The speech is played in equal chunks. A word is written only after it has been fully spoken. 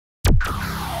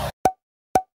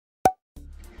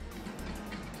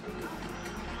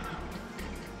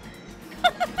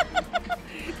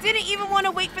Didn't even want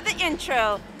to wait for the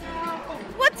intro.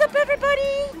 What's up,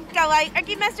 everybody? Kawaii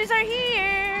Arcade Masters are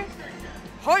here.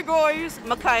 Hi, guys,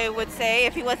 Makaya would say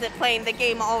if he wasn't playing the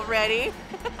game already.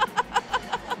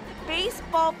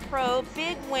 Baseball Pro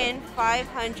Big Win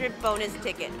 500 bonus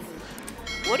tickets.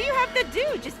 What do you have to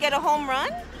do? Just get a home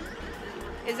run?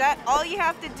 Is that all you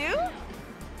have to do?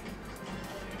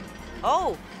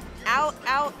 Oh,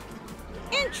 out.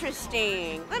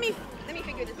 Interesting. Let me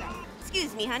figure this out.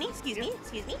 Excuse me, honey. Excuse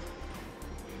me.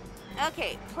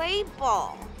 Okay, play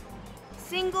ball.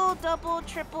 Single, double,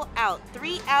 triple out.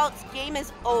 3 outs, game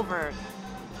is over.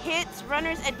 Hits,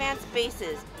 runners advance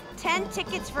bases. 10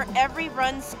 tickets for every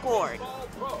run scored.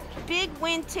 Big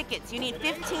win tickets. You need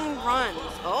 15 runs.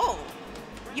 Oh.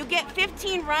 You get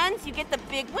 15 runs, you get the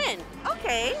big win.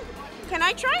 Okay. Can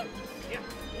I try? Yeah.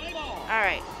 All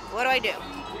right. What do I do?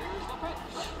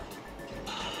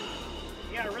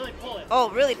 You gotta really pull it. Oh,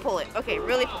 really pull it. Okay,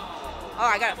 really. Oh,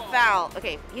 I got a foul.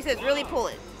 Okay, he says really pull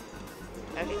it.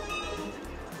 Okay.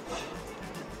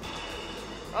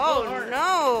 Oh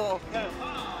no.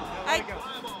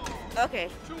 Okay.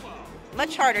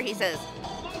 Much harder, he says.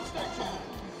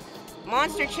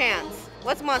 Monster chance.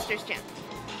 What's monster's chance?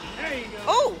 There you go.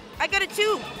 Oh, I got a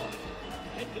 2.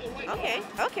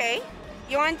 Okay.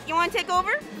 You want to take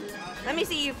over? Let me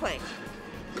see you play.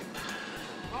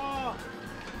 Oh.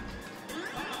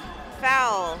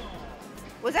 Foul.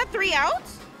 Was that 3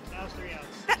 outs? That was 3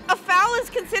 outs. A foul is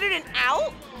considered an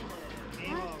out?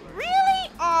 Game over. Really?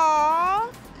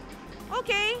 Aww.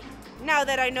 Okay. Now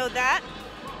that I know that,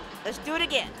 let's do it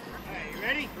again. Alright, you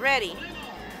ready? Ready.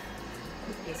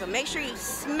 Okay, so make sure you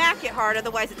smack it hard,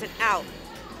 otherwise it's an out.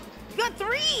 You got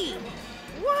 3!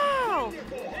 Wow!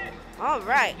 All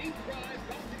right.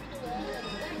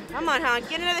 Come on, hon.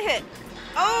 Get another hit.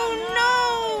 Oh,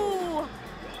 no!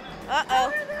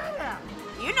 Uh-oh.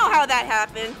 You know how that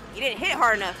happened. You didn't hit it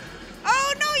hard enough.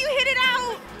 Oh, no, you hit it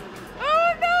out!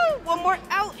 Oh, no! One more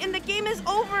out and the game is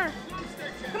over.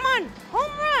 Come on.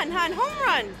 Home run, hon. Home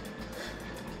run.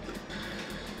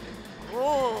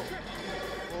 Oh.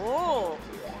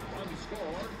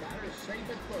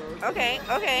 Okay.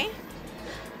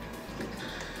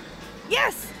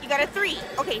 Yes! You got a 3.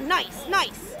 Okay, nice. All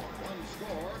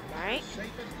right.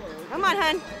 Come on,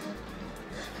 hun.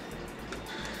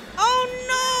 Oh,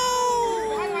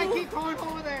 Why do I no! keep going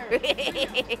over there?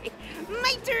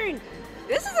 My turn.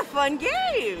 This is a fun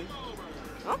game.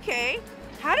 Okay.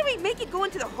 How do we make it go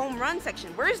into the home run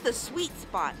section? Where's the sweet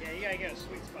spot? Yeah, you gotta get a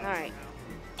sweet spot.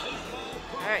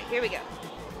 All right, here we go.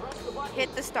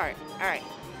 Hit the start. All right.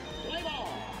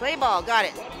 Play ball. Got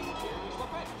it.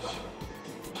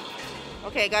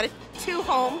 Okay, got a 2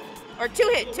 home. Or 2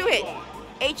 hit.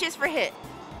 H is for hit.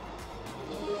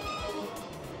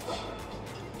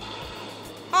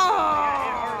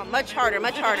 Oh, much harder.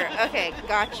 Okay,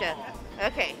 gotcha.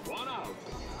 Okay,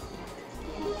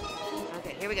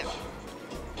 here we go.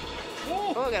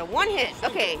 Oh, we got 1 hit.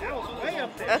 Okay. That was way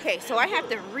up there. Okay, so I have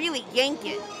to really yank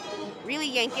it.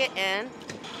 And...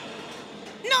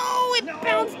 No, it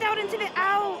bounced out into the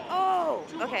out. Oh,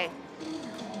 okay.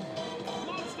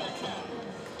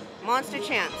 Monster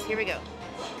chance. Here we go.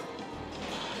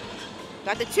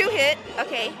 Got the 2 hit.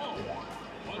 Okay.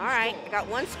 All right, I got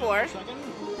 1 score.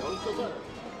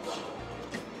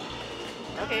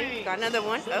 Okay, got another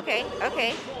one. Okay.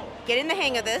 Get in the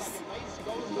hang of this.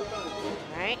 All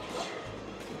right.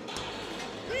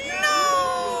 No!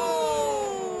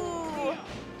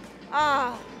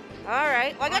 Ah, all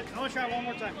right. Well, I'm gonna try one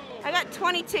more time. I got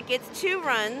 20 tickets, 2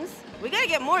 runs. We gotta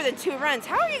get more than 2 runs.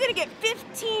 How are you gonna get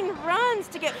 15 runs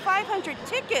to get 500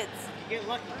 tickets? Get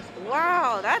lucky.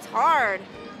 Wow, that's hard.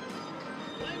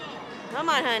 Come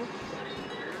on, hun.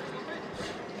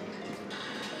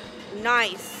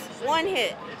 Nice. 1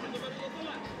 hit.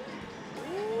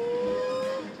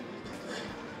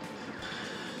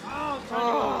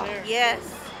 Oh, yes.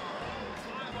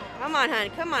 Come on, hun.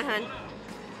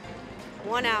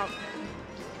 1 out.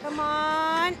 Come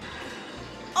on.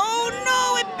 Oh,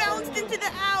 no, it bounced into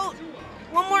the out.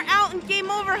 1 more out and game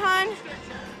over, hun.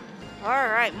 All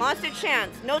right, monster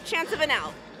chance. No chance of an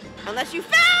out. Unless you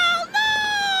foul. No!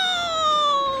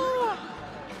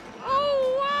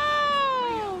 Oh,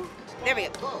 wow. There we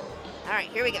go. All right,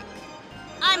 here we go.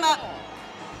 I'm up.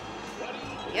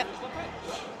 Yep.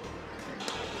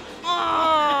 Oh,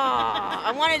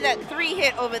 I wanted that 3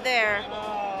 hit over there.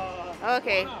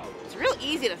 Okay. It's real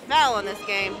easy to foul in this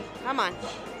game. Come on.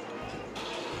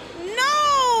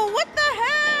 No! What the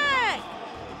heck?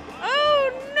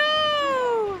 Oh,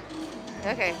 no!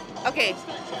 Okay.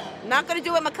 Not gonna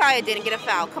do what Makaya did and get a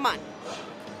foul. Come on.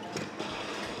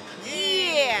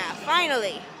 Yeah,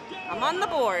 finally. I'm on the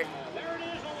board.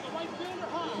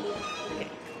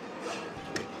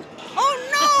 Oh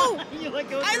no! You let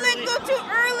go I too let go too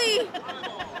early.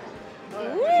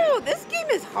 Ooh, this game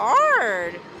is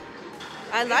hard.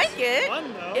 I like it.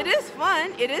 Fun, though. It is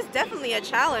fun. It is definitely a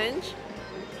challenge.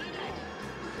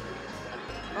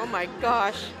 Oh my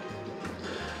gosh.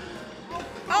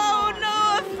 Oh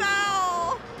no, a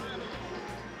foul.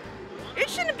 It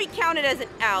shouldn't be counted as an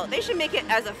out. They should make it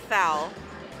as a foul.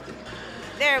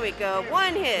 There we go.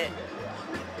 One hit.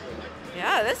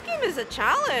 Yeah, this game is a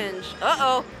challenge.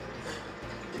 Uh-oh.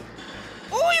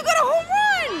 Oh, you got a home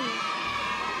run!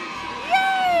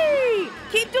 Yay!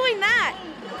 Keep doing that.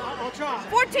 I'll try.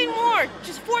 14 more.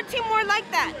 Just 14 more like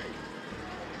that.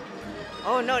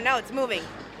 Oh no, now it's moving.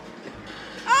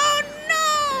 Oh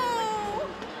no!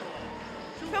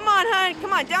 Come on, hon.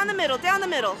 Come on, down the middle, down the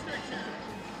middle.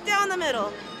 Down the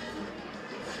middle.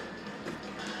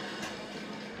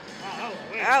 Wow,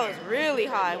 That was really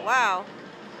high. Wow.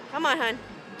 Come on, hon.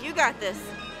 You got this.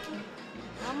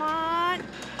 Come on.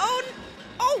 Oh,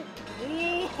 oh!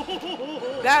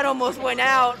 That almost went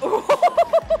out.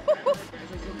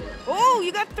 Oh,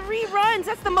 you got 3 runs.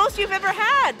 That's the most you've ever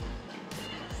had.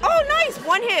 Oh, nice.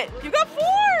 1 hit. You got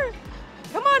 4.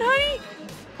 Come on, honey.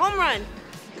 Home run.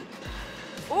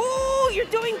 Oh, you're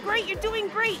doing great. You're doing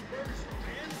great.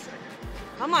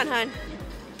 Come on, hon.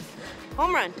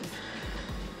 Home run.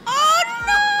 Oh,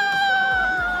 no!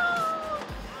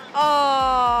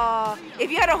 Oh,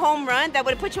 if you had a home run, that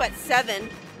would have put you at 7.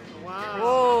 Wow.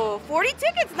 Whoa, 40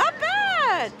 tickets, not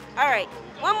bad. All right,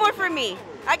 one more for me.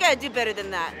 I gotta do better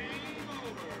than that.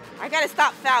 I gotta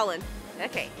stop fouling.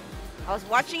 Okay, I was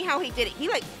watching how he did it. He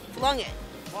like flung it.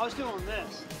 Well, I was doing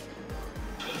this.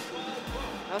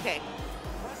 Okay.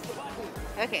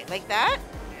 Okay, like that?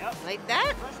 Yep. Like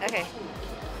that? Okay.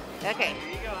 Okay.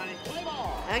 Here you go, honey.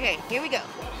 Okay, here we go.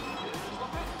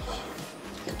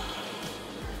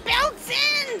 Bounce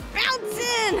in! Bounce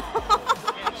in!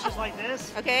 Yeah, it's just like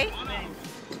this. Okay. I mean,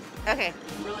 Okay.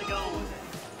 really going with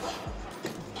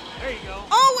it. There you go.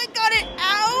 Oh, it got it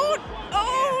out!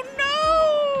 Oh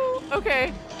no!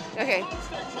 Okay. Okay.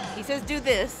 He says do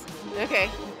this. Okay.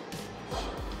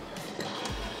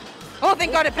 Oh,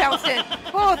 thank God it bounced in.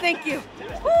 Oh, thank you.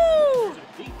 Woo!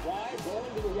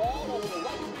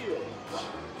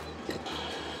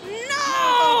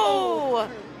 No!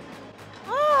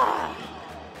 Ah,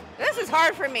 this is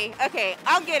hard for me. Okay,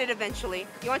 I'll get it eventually.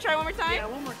 You want to try one more time? Yeah,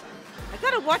 one more time. I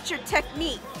gotta watch your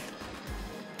technique.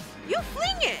 You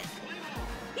fling it.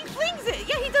 He flings it.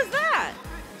 Yeah, he does that.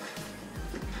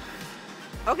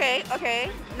 Okay,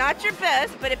 okay. Not your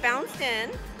best, but it bounced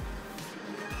in.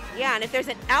 Yeah, and if there's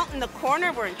an out in the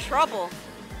corner, we're in trouble.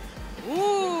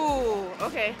 Ooh,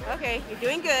 okay, okay. You're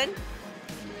doing good.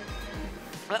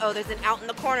 Uh-oh, there's an out in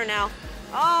the corner now.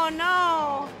 Oh,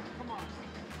 no. Come on.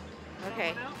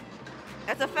 Okay.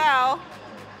 That's a foul.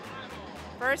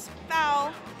 First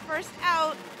foul. First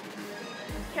out.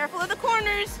 Careful of the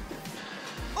corners.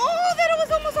 Oh, that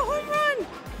was almost a home run.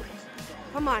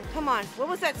 Come on, come on. What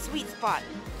was that sweet spot?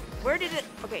 Where did it?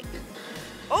 Okay.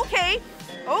 Okay.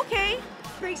 Okay.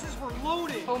 Bases were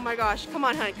loaded. Oh my gosh. Come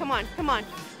on, honey. Come on. Come on.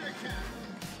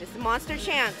 It's a monster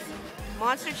chance.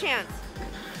 Monster chance.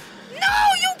 No,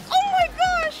 you. Oh my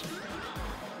gosh.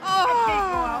 I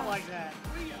can't go Oh. out like that.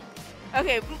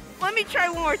 Okay, let me try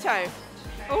one more time.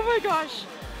 Oh my gosh.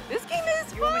 This game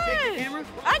is You want me to take the fun. camera?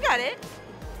 I got it.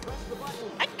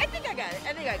 I think I got it.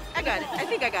 I think I got it. I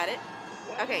think I got it.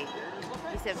 Okay.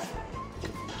 He said.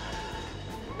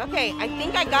 Okay, I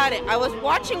think I got it. I was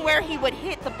watching where he would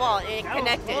hit the ball and it That was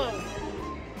connected. close.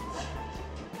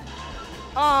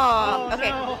 Oh, Oh, okay.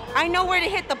 no. I know where to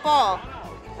hit the ball.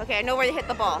 Okay, I know where to hit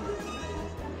the ball.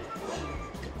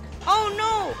 Oh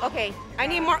no. Okay, I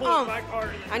need more Pull it oomph. back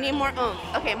harder than I need more oomph.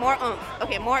 Okay, more oomph.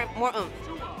 Okay, more oomph.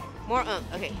 More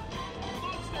oomph. Okay.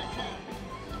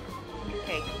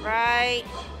 Okay, right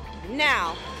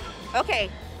now. Okay.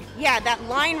 Yeah, that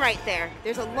line right there.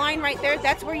 There's a line right there.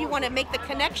 That's where you want to make the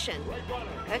connection.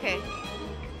 Okay.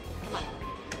 Come on.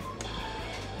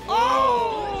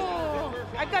 Oh!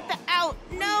 I got the out.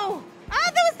 No.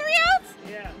 Ah, that was 3 outs?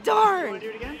 Yeah. Darn. You want to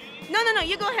do it again? No,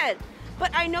 you go ahead.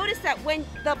 But I noticed that when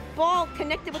the ball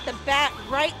connected with the bat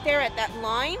right there at that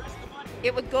line,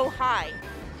 it would go high.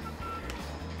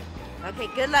 Okay,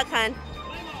 good luck, hon.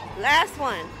 Last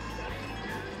one.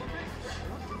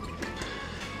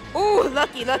 Ooh,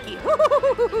 lucky, lucky.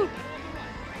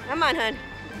 Come on, hon.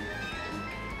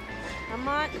 Come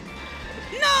on.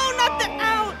 No, not the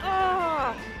out.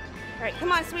 Oh. All right,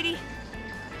 come on, sweetie.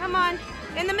 Come on.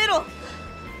 In the middle.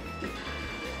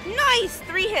 Nice,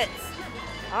 3 hits.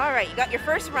 All right, you got your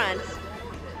first run.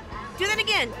 Do that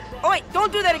again. Oh, wait,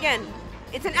 don't do that again.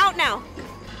 It's an out now.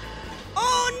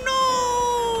 Oh,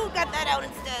 no. got that out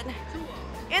instead.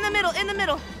 In the middle, in the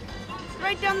middle.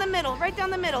 Right down the middle, right down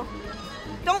the middle.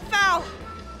 Don't foul.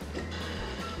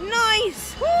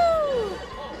 Nice. Woo!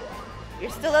 You're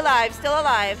still alive, still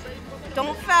alive.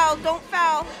 Don't foul, don't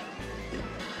foul.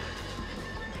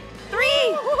 3!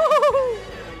 Woo!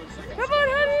 Come on,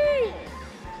 honey!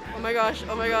 Oh my gosh,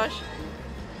 oh my gosh.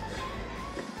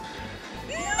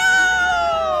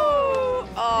 No!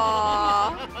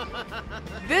 Aww.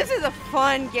 This is a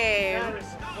fun game. That is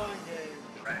a fun game.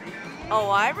 Oh,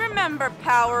 I remember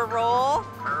Power Roll.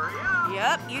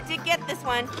 Yep, you did get this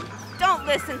one. Don't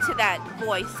listen to that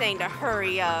voice saying to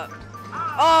hurry up.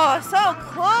 Oh, so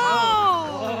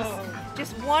close!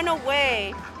 Just one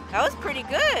away. That was pretty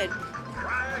good.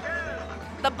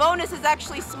 The bonus is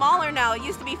actually smaller now. It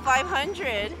used to be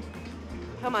 500.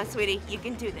 Come on, sweetie. You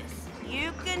can do this.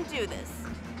 You can do this.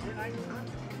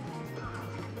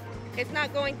 It's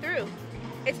not going through.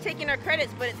 It's taking our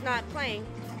credits, but it's not playing.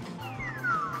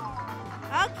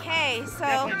 Okay,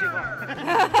 so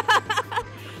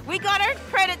we got our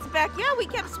credits back. Yeah, we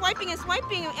kept swiping and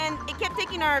swiping, and it kept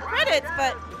taking our credits,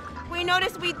 but we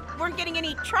noticed we weren't getting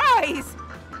any tries.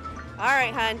 All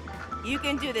right, hon, you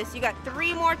can do this. You got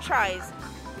 3 more tries.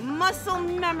 Muscle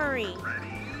memory.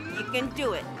 You can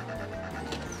do it.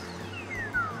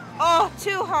 Oh,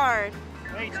 too hard.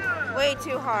 Way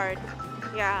too hard.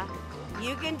 Yeah,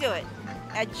 you can do it.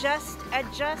 Adjust,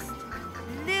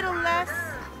 little less.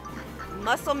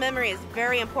 Muscle memory is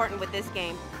very important with this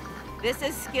game. This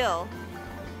is skill.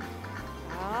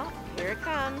 Oh, here it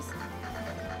comes.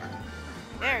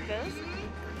 There it goes.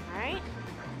 All right.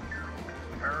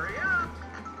 Hurry up.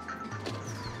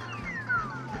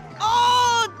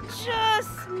 Oh,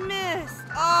 just missed.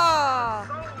 Oh.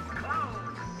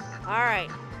 All right.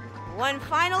 One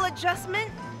final adjustment,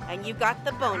 and you got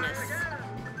the bonus.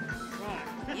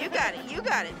 You got it. You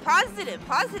got it. Positive,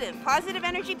 positive, positive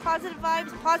energy, positive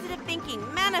vibes, positive thinking.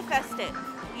 Manifest it.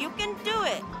 You can do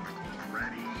it.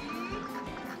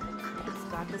 It's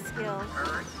got the skill.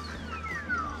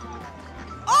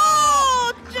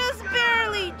 Oh, just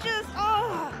barely.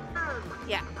 Oh.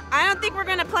 Yeah. I don't think we're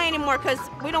going to play anymore because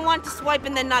we don't want to swipe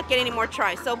and then not get any more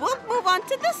tries. So we'll move on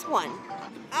to this one.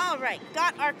 All right.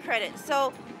 Got our credit.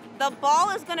 So the ball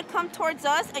is going to come towards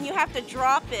us, and you have to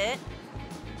drop it.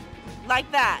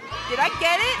 Like that. Did I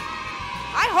get it?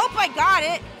 I hope I got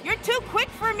it. You're too quick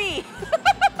for me.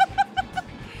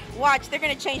 Watch, they're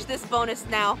going to change this bonus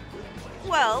now.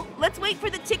 Well, let's wait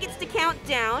for the tickets to count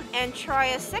down and try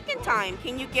a second time.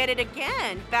 Can you get it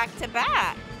again? Back to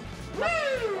back.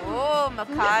 Oh,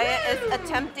 Micaiah is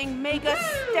attempting Mega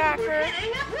Stacker.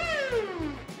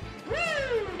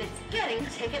 It's getting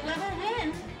ticket level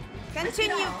win.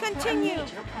 Continue, continue.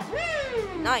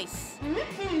 Nice.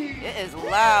 It is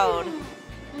loud.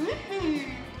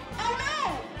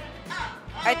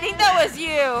 I think that was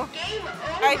you.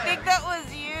 I think that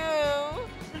was you.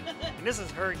 And this is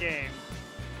her game.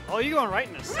 Oh, you're going right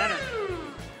in the center.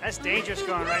 That's dangerous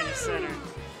going right in the center.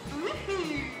 Ooh,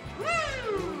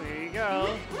 there you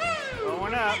go.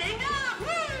 Going up.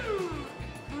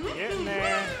 Getting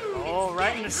there. Oh,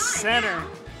 right in the center.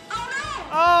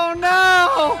 Oh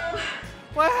no!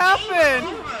 What happened?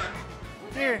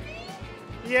 Here.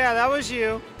 Yeah, that was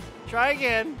you. Try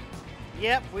again.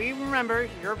 Yep, we remember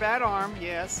your bad arm.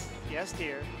 Yes. Yes,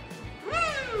 dear.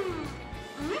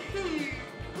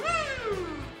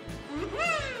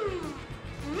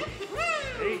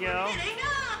 There you go.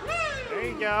 There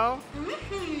you go.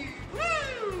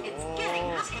 It's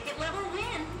getting a ticket level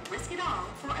win. Risk it all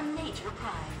for a major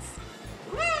prize.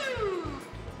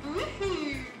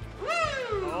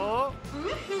 Oh.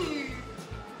 This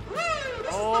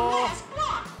Oh. is the last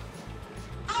block.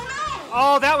 Oh no!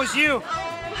 Oh, that was you.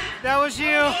 That was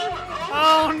you.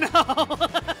 Oh no.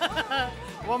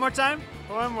 One more time?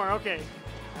 One more, okay.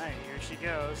 All right, here she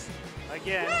goes.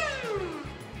 Again.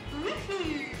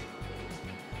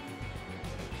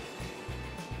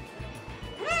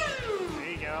 There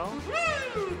you go.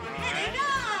 Alright.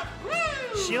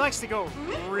 She likes to go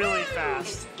really fast.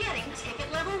 It's getting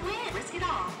ticket level win. Risk it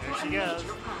all There for she a goes.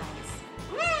 major prize.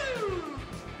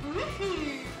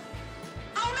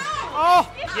 Oh no!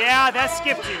 Oh, yeah, that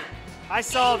skipped you. I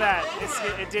saw that.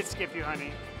 It did skip you,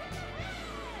 honey.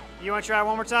 You want to try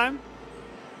one more time?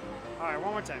 All right,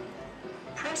 one more time.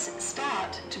 Press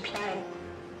start to play.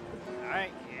 All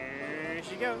right, here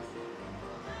she goes.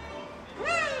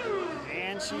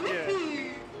 And she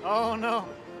did. Oh no.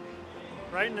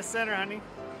 Right in the center, honey.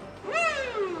 We're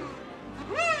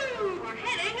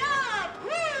heading up!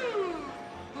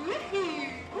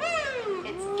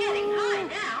 It's getting high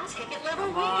now. Ticket level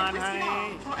Come on, win. Risk it all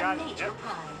honey. for Got a it. major Yep.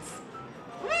 prize.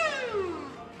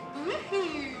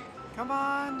 Come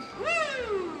on.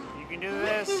 You can do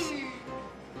this. This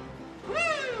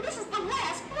is the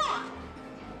last block.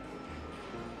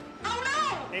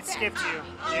 Oh no! It skipped you.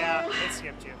 Yeah, it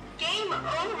skipped you. Game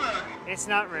over. It's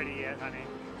not ready yet, honey.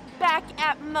 Back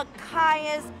at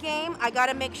Makaya's game, I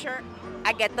gotta make sure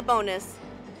I get the bonus.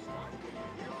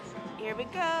 Here we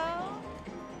go.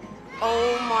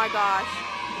 Oh my gosh.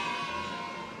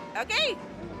 Okay,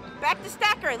 back to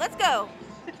Stacker. Let's go.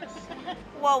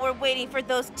 While we're waiting for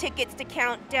those tickets to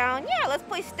count down, yeah, let's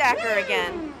play Stacker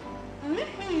again.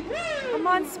 Come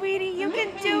on, sweetie, you can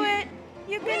do it.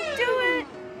 You can do it.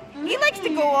 He likes to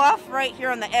go off right here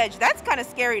on the edge. That's kind of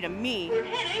scary to me. We're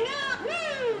heading up.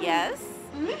 Yes.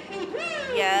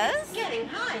 Yes. Getting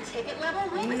high ticket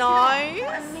level. Nice. For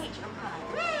a major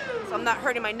prize. So I'm not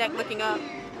hurting my neck looking up.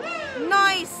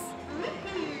 Nice.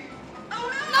 Oh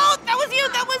No, that was you.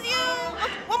 That was you.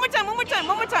 Okay, one more time. One more time.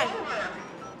 One more time.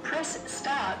 Press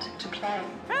start to play.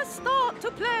 Press start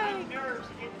to play.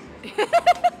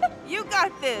 You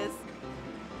got this.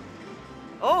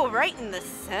 Oh, right in the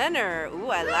center. Ooh,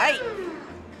 I like.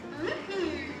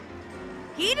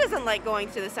 He doesn't like going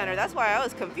to the center. That's why I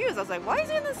was confused. I was like, why is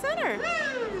he in the center?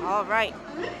 All right.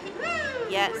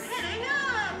 Yes.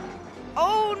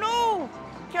 Oh, no.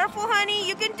 Careful, honey.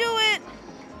 You can do it.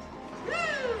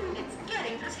 It's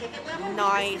getting ticket level.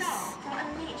 Nice. For a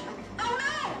major. Oh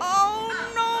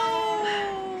Oh,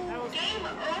 no. Game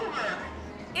over.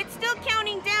 It's still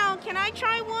counting down. Can I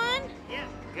try one? Yeah.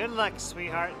 Good luck,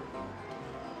 sweetheart.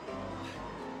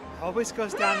 Always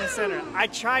goes down the center. I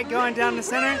tried going down the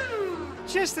center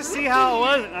just to see how it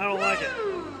was, and I don't like it.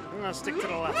 I'm gonna stick to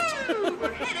the left.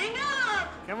 We're heading up.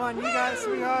 Come on, you got it,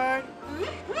 sweetheart.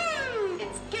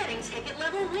 It's getting ticket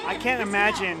level. I can't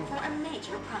imagine For a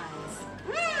major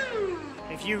prize.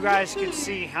 if you guys could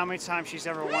see how many times she's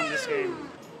ever won this game.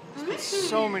 It's been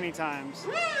so many times.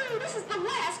 This is the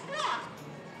last block.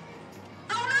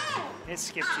 Oh It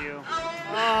skipped you. no!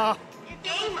 Oh,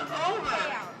 Game over.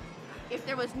 If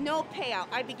there was no payout,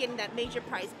 I'd be getting that major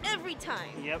prize every time.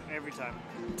 yep, every time.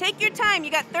 Take your time.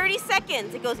 You got 30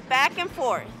 seconds. It goes back and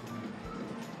forth.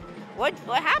 What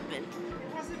happened?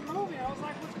 It wasn't moving. I was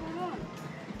like, what's going on?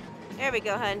 There we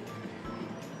go, hun.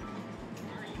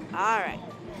 All right.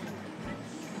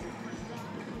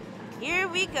 Here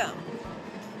we go.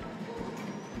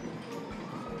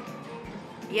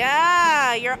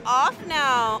 Yeah, you're off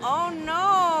now. Oh,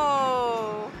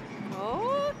 no.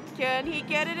 Oh, can he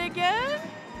get it again?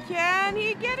 Can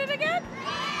he get it again?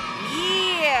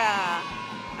 Yeah.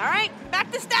 All right,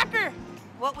 back to Stacker.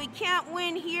 What we can't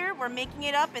win here, we're making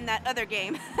it up in that other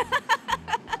game.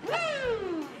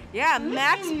 Yeah,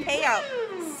 max payout.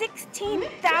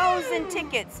 16,000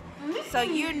 tickets. So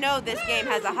you know this game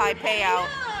has a high payout.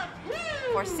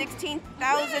 For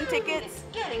 16,000 tickets? It's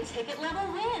getting ticket level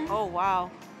win. Oh,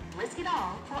 wow. Risk it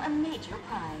all for a major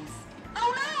prize.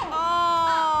 Oh no!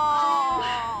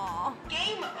 Oh.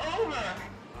 Game over.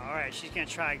 All right, she's gonna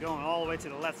try going all the way to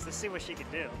the left to see what she can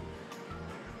do.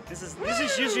 This is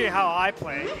usually how I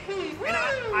play, and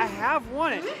I have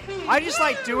won it. I just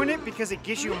like doing it because it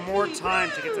gives you more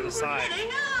time to get to the side. Heading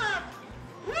up.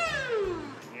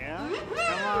 Yeah,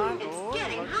 come on. It's Oh,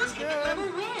 getting looking hot ticket level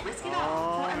good. win. Risk it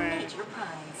all Oh, for a man. major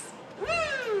prize.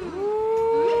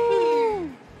 Ooh.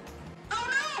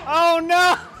 Oh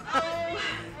no!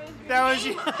 That was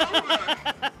you.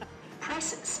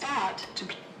 Press start to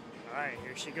play. All right,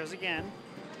 here she goes again.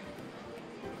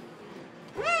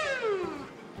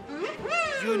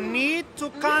 You need to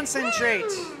concentrate.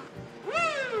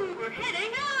 We're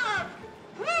heading up.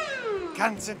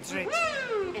 Concentrate.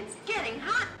 It's getting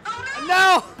hot. Oh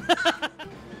no! No!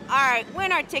 All right,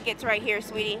 win our tickets right here,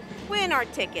 sweetie. Win our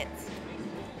tickets.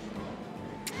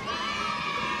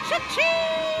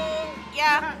 Cha-ching!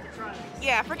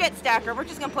 Yeah, forget Stacker. We're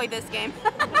just gonna play this game.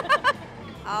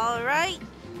 All right,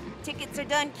 tickets are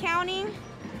done counting.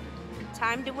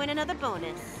 Time to win another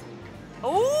bonus.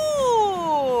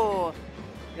 Ooh,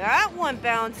 that one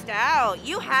bounced out.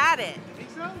 You had it. Think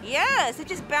so? Yes, it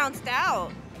just bounced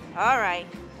out. All right.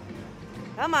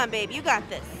 Come on, babe. You got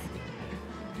this.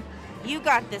 You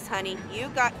got this, honey. You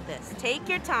got this. Take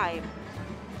your time.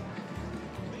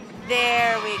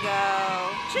 There we go.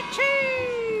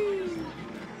 Cha-ching!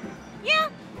 Yeah,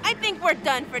 I think we're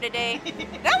done for today.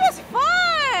 That was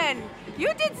fun!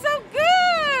 You did so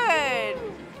good!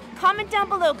 Comment down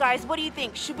below, guys. What do you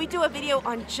think? Should we do a video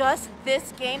on just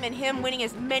this game and him winning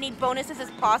as many bonuses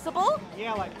as possible?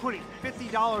 Yeah, like putting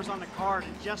 $50 on the card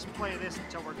and just play this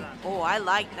until we're done. Oh, I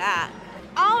like that.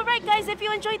 All right, guys, if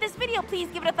you enjoyed this video, please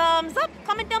give it a thumbs up,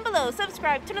 comment down below,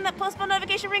 subscribe, turn on that post bell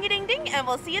notification ring-a-ding-ding, and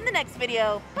we'll see you in the next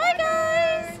video. Bye, guys!